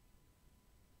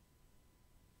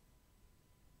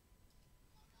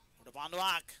උඩ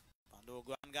පන්දුවක් පන්දුව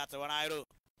ගුවන් ගත වන අයුරු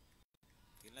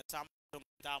තිල්න සම්තුම්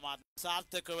තාමත්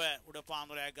සාර්ථකව උඩ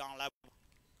පන්දුරය ගාන ලැබුණා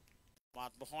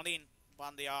මාත් බොහොඳින්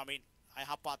පන්දු යාමින්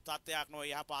අයහපත් තත්ත්වයක් නොව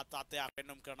යහපත් තත්ත්වයක්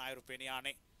පෙන්නුම් කරන අයුරු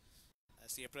පෙනියානේ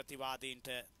සිය ප්‍රතිවාදීන්ට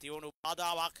තියුණු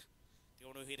බාධාවක්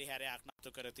තියුණු හිරිහැරයක්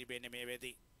නතු කර තිබෙන්නේ මේ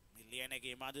වෙදී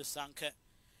මිලියනගේ මදු සංඛ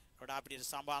ක්‍රීඩා පිටියට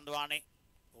සම්බන්ධ වන්නේ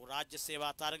රාජ්‍ය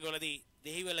සේවා තරගවලදී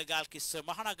දෙහිවල ගල්කිස්ස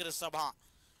මහනගර සභා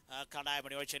කණ්ඩායම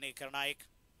නියෝජනය කරන අයෙක්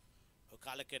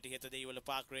කාලකට හිත දෙහිවල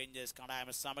පාක් රේන්ජර්ස්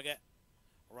කණ්ඩායම සමග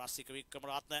රසික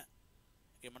වික්‍රමරත්න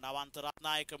එම නවන්ත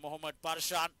රත්නායක මොහොමඩ්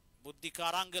පර්ෂාන්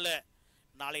බුද්ධිකාරංගල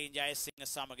නලින් ජයසිංහ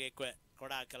සමග එක්ව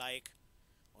ක්‍රීඩා කළ අයෙක්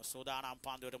සූදානම්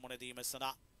පන්දුවට මුණ දීම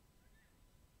සඳහා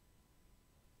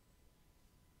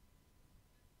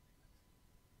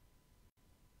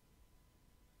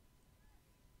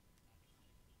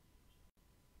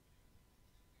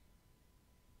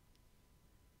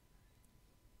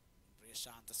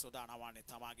ශාන්ත සෝදානවානේ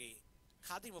තමාගේ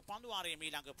කදිම පන්දුවාරයේ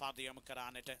මීළඟ පන්දු යොමු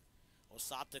කරන්නට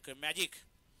සාර්ථක මැජික්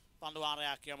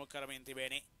පන්දුවාරයක් යොමු කරමින්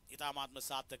තිබෙන්නේ ඉතාමත්ම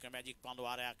සාර්ථක මැජික්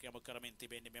පන්දුවාරයක් යොමු කරමින්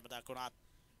තිබෙන්නේ මෙම දකුණත්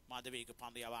මාධවීක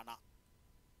පන්දු යවනා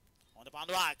හොඳ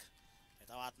පන්දුවක්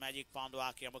තවත් මැජික්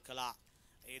පන්දුවක් යොමු කළා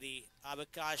එදී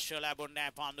අවකාශ ලැබුණේ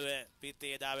නැහැ පන්දුව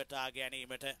පිටේ දාවටා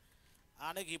ගැනීමට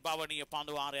අනගි භවනීය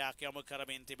පන්දුවාරයක් යොමු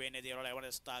කරමින් තිබෙන්නේ දේරොල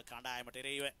එවනස්ටා කණ්ඩායමට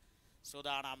එරෙහිව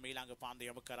සෝදානම් ඊළඟ පන්දු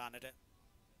යොමු කරන්නට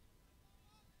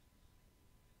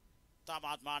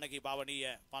තාමත් මානකී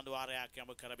භවනීය පන්දුවාරයක්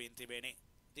යොමු කරමින් තිබෙන්නේ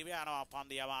දිව්‍යානවා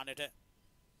පන්දු යවන්නට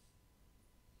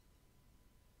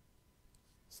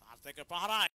සාර්ථක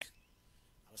පහරක්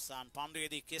අවසාන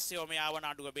පන්දුවේදී කෙසේම යවන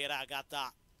අඩුව බේරා ගත්තා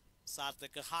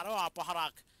සාර්ථක හරවා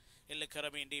පහරක් එල්ල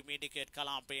කරමින් ඩිමිඩිකේට්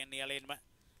කලාම්පයෙන් නියැලෙන්ම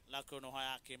ලකුණු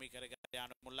 6ක් හිමි කරගෙන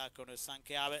යන මුල් ලකුණු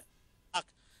සංඛ්‍යාව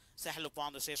සැහැල්ලු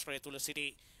පන්දු ශේෂ්ත්‍රය තුල සිටි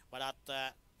වඩාත්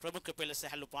ප්‍රමුඛ පෙළ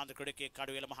සැහැල්ලු පන්දු ක්‍රීඩකයෙක්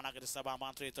කඩුවෙල මහනගර සභා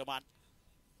මන්ත්‍රීතුමන්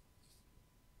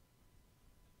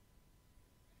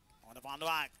හොඳ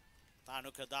පන්දුවක්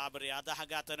තානුක දාබරේ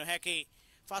අදහගත නොහැකි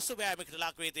පසු බෑමකට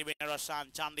ලක් වී තිබෙන රොෂාන්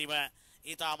චන්දිම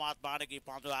ඉතාමත් මානකී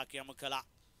පන්දුවක් යොමු කළා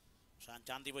රොෂාන්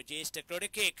චන්දිම ජ්‍යෙෂ්ඨ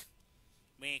ක්‍රීඩකයෙක්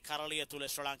මේ කරලිය තුල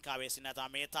ශ්‍රී ලංකාවේ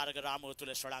සිටින මේ තරග රාමුව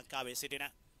තුල ශ්‍රී ලංකාවේ සිටින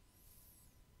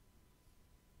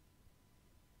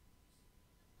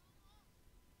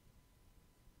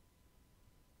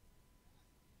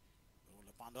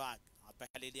පන්දුවක්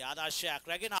අපහැලිදී ආදර්ශයක්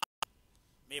රැගෙන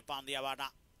මේ පන්දු යවන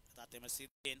තත්ෙම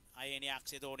සිද්ධෙන් අයනියක්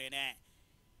සිදුවුණේ නැහැ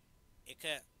එක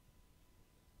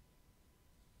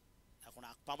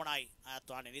ලකුණක් පමණයි අයත්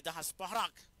වන්නේ නිදහස්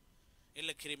පහරක්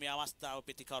එල්ල කිරීමේ අවස්ථාව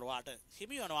පිටිකරුවාට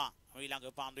හිමි වෙනවා ඊළඟ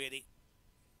පන්දුවේදී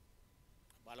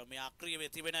බලමු මේ අක්‍රීය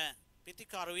තිබෙන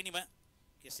පිටිකරු විනිම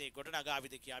කෙසේ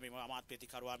ගොඩනගාවිද කියා මේ අමාත්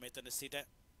පිටිකරුවා මෙතන සිට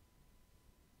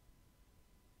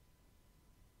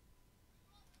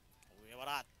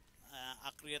වරත්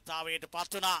අක්‍රියතාවයට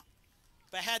පත් වුණා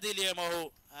පැහැදිලියම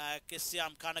ඔහු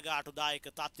කිසියම් කනගාටුදායක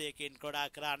තත්ත්වයකින් ක්‍රීඩා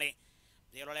කරන්නේ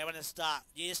දේරොල එවනස්ටා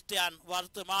ජ්‍යෙෂ්ඨයන්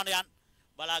වර්තමානයන්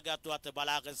බලාගත්තු අත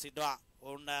බලාගෙන සිටවා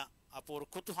ඔවුන් අපූර්ව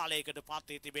කුතුහලයකට පත්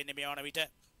වී තිබෙන්නේ මේ වන විට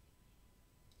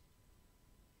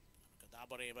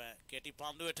කදාබරේව කෙටි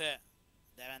පන්දුවට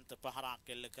දැවැන්ත පහරක්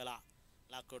එල්ල කළා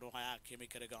ලකුණු 6ක් හිමි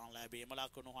කර ගන්න ලැබීම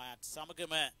ලකුණු 6ත්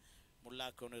සමගම මුල්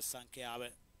ලකුණු සංඛ්‍යාව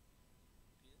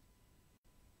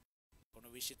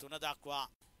 23 දක්වා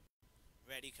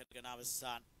වැඩි කරගෙන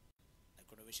අවසන්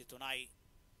ලකුණු 23යි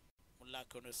මුල්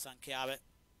ලකුණු සංඛ්‍යාව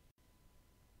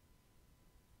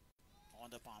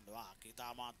හොඳ පන්දුවක්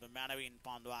ඉතාමත්ම මැනවින්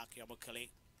පන්දුවක් යොමු කළේ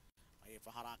අය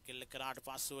පහරක් එල්ල කරාට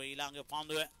පස්සෙ ඊළඟ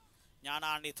පන්දුව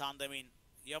ඥානාන්විත තන්දමින්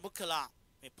යොමු කළා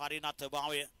මේ පරිණත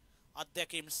භාවය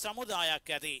අධ්‍යක්ීම් සමුදායක්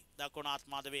ඇති දකුණත්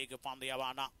මද වේග පන්දු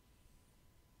යවන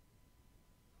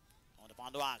හොඳ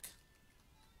පන්දුවක්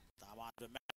තාමත්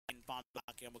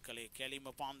පන්දුවක් යොමු කළේ කෙලිම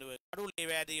පන්දුව කඩුල්ලේ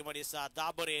වැදීම නිසා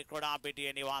දාබරේ ක්‍රීඩා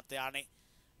පිටියේ නිවාත යන්නේ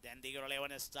දැන් දිගරල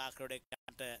එවන ස්ටාර්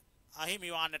ක්‍රීඩකයන්ට අහිමි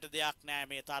වන්නට දෙයක් නැහැ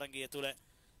මේ තරගය තුල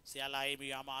සියල්ල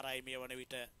අහිමි අමාරයි මේ වන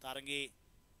විට තරගයේ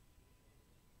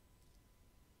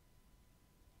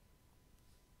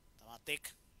තවත්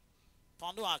එක්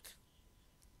පන්දුවක්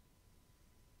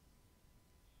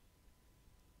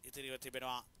ඉතිරිව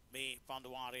තිබෙනවා මේ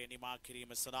පන්දු වාරයේ නිමා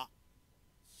කිරීම සඳහා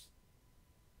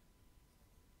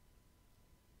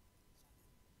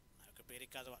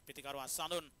පිතිකරුවන්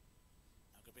සඳුන්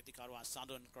පිතිකරුවන්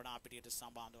සඳුන් ක්‍රඩාපිටියට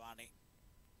සම්බන්ධ වන්නේ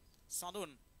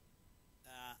සඳුන්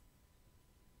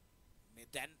මේ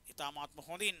දැන් ඉතාමාත්ම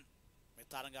හොඳින් මේ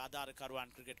තරග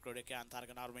ආධාරකරුවන් ක්‍රිකට් ක්‍රීඩකයන්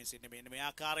තරග නරුමින් සිටින මෙන්න මේ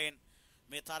ආකාරයෙන්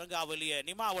මේ තරගාවලිය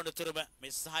නිමා වන තුරුම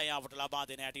මේ සහායාවට ලබා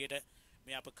දෙන හැටියට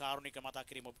මේ අප කාරුණික මතක්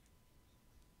කිරීම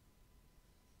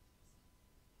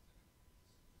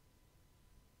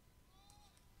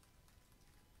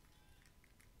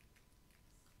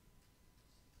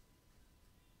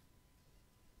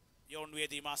යොන්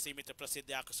වේදී මා සීමිත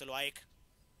ප්‍රසිද්ධ කුසල අයෙක්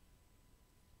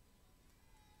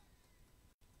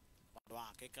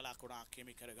වඩවාක් එක ලකුණක්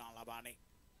හිමි කර ගන්න ලබානේ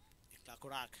එක්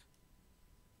ලකුණක්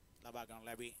ලබා ගන්න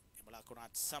ලැබී එම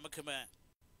ලකුණත් සමගම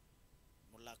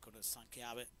මුල් ලකුණු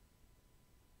සංඛ්‍යාව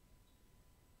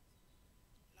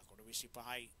ලකුණු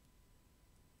 25යි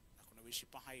ලකුණු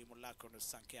 25යි මුල් ලකුණු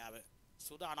සංඛ්‍යාව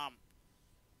සූදානම්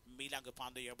මීළඟ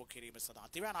පන්දු යොමු කිරීම සඳහා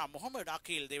තිබෙනා මොහමඩ්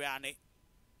අකීල් දෙවැන්නේ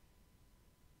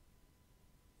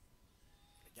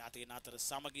ජාතීන් අතර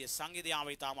සමගිය සංගීතයාව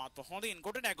ඉතාමත් හොඳින්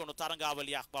ගොඩනැගුණු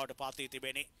තරගාවලියක් බවට පත් වී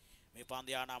තිබෙනේ මේ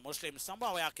පන්දයානා මුස්ලිම්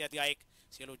සම්භාවයක් ඇති අයෙක්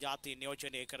සියලු ජාතීන්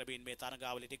නියෝජනය කරමින් මේ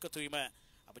තරගාවලියට එකතු වීම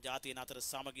අප ජාතීන් අතර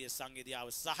සමගිය සංගීතයාව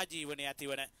සහජීවනය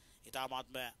ඇතිවන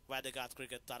ඉතාමත්ම වැදගත්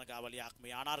ක්‍රිකට් තරගාවලියක්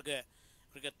මේ අනර්ග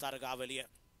ක්‍රිකට් තරගාවලිය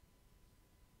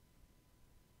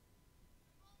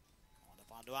හොඳ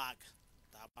පන්දුවක්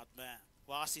ඉතාමත්ම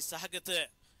වාසි සහගත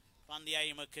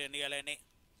පන්දියයිමක නියැලෙන්නේ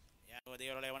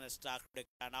දෙවලවන ස්ටාක්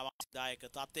නවාසිදායක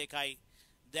තත්ත්වයකයි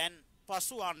දැන්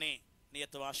පසු වන්නේ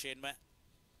නියත වශයෙන්ම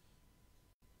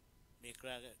මේ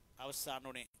අවසාන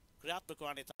වනේ ක්‍රියාත්මක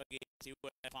වන්නේ තරගයේ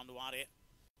සිව්වන පන්දු වාරය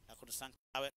ලකුණු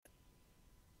සංඛ්‍යාව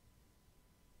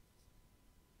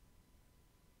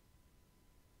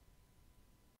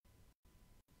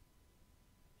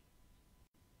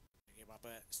අප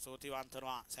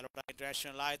ස්තුතිවන්තනවා සැලොට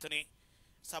ඉන්ටර්නැෂනල් ආයතනයේ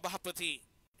සභාපති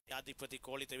අධිපති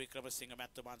කෝලිත වික්‍රමසිංහ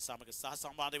මැතිතුමන් සමග සහ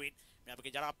සම්බන්ධ වෙමින්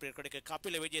අපගේ ජනප්‍රිය ක්‍රීඩක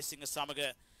කපිල විජේසිංහ සමග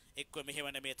එක්ව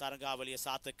මෙහෙවන මේ තරගාවලිය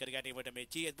සාර්ථක කර ගැනීමට මේ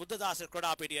ජී බුද්ධදාස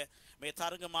ක්‍රීඩාපීඨය මේ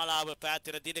තරග මාලාව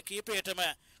පැවැත්වෙන දින කිහිපයටම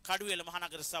කඩුවෙල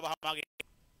මහනගර සභාවගේ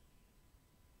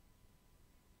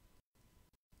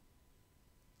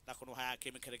ලකුණු 6ක්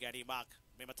හිමි කර ගැනීමක්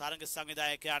මෙම තරග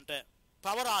සංවිධායකයන්ට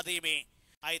පවරා දීමේ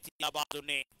අයිතිය ලබා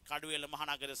දුන්නේ කඩුවෙල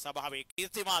මහනගර සභාවේ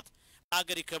කීර්තිමත්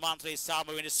නාගරික මන්ත්‍රී සාම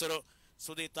විනිසුරු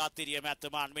සුදීතා තිරිය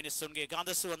මැතිතුමන් මිනිසුන්ගේ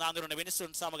ගඳ සුවඳ අඳුරන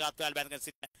මිනිසුන් සමග අත්වැල් බැඳගෙන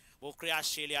සිටින වූ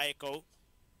ක්‍රියාශීලී අයෙක් වූ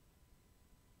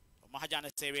මහජන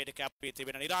සේවයට කැප වී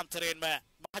තිබෙන නිරන්තරයෙන්ම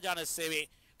මහජන සේවයේ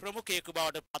ප්‍රමුඛයෙකු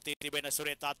බවට පත් වී තිබෙන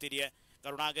සුරේතා තිරිය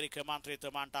කරුණාගරික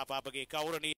මන්ත්‍රීතුමන්ට අපගේ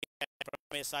ගෞරවනීය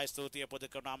ප්‍රමේශය ස්තුතිය පුද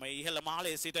කරනවා මේ ඉහළ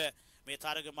මහලේ සිට මේ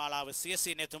තරග මාලාව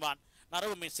සියසී නෙතුමන්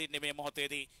නරඹමින් සිටින මේ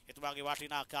මොහොතේදී එතුමාගේ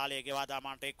වටිනා කාලය ගෙවා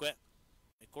දාමන්ට එක්ව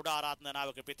කුඩා ආරාධන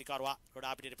නාවක පිටිකරුවා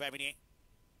කුඩා පිටියට පැමිණියේ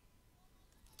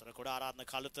කොඩාරාත්න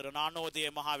කළුතර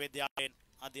නානෝදය මහාවිද්‍යාලයෙන්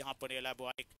අධ්‍යාපනය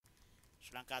ලැබුවා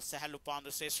ශ්‍රී ලංකා සැහැල්ලු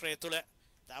පාන්දු ශේෂ්ත්‍රය තුළ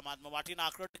තාමත්ම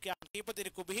වටිනා ක්‍රීඩකයන් කීප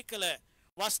දෙනෙකු බිහි කළ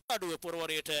වස්කඩුව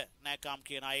පුරවරයට නෑකම්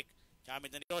කියන අයෙක්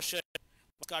ජාමිද නිරෝෂ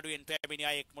වස්කඩුවෙන් පැමිණි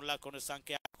අයෙක් මුල් ලකුණු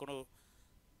සංඛ්‍යාකුණු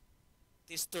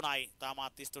 33යි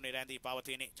තාමත් 33 රැඳී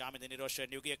පවතින ජාමිද නිරෝෂ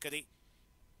යුගයකදී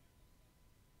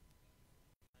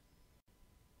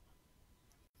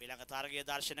ඊළඟ තරගයේ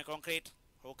දර්ශන කොන්ක්‍රීට්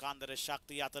හෝකාන්දර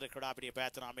ශක්තිය අතර ක්‍රීඩාපිටිය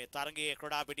පැවැත්වෙනා මේ තරගයේ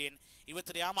ක්‍රීඩාපිටියෙන්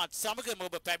ඉවතට යාමත් සමගම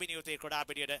ඔබ පැමිණිය යුතුයි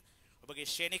ක්‍රීඩාපිටියට ඔබගේ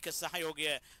ශේනික සහයෝගය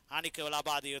හානිකව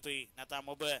ලබා දිය යුතුයි නැත්නම්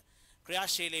ඔබ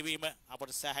ක්‍රියාශීලී වීම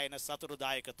අපට සෑහෙන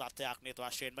සතුටුදායක තත්ත්වයක් නියත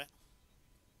වශයෙන්ම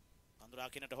අඳුරා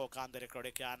කිනට හෝකාන්දර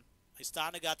ක්‍රීඩකයන්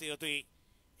ස්ථානගත යුතුයි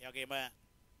ඒ වගේම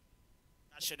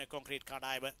දර්ශන කොන්ක්‍රීට්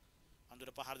කණ්ඩායම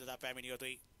අඳුර පහර දෙදා පැමිණිය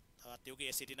යුතුයි තවත්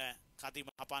යුගයේ සිටින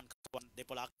කදිම අපන්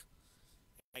දෙපොලක්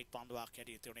අයිත් පන්දුවක්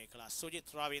හැටියට උනේ කළා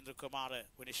සුජිත් රාවේන්ද්‍ර කුමාර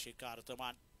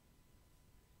විනිශ්චයකාරතුමන්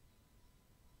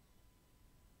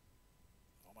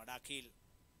මොහමඩ් අකීල්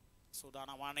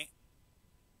සූදානම් වන්නේ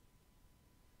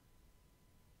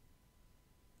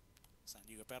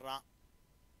සංජීව පෙරා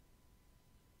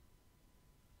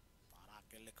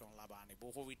පාරක් එල්ලකරන ලබානේ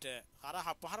බොහෝ විට හරහ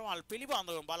පහරවල්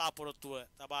පිළිබඳව බලාපොරොත්තුව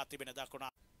තබා තිබෙන දකුණ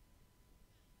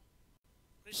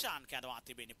රිෂාන් කැඳවා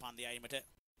තිබෙන පන්දියයිමට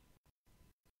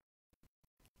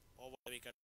over the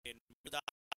wicket in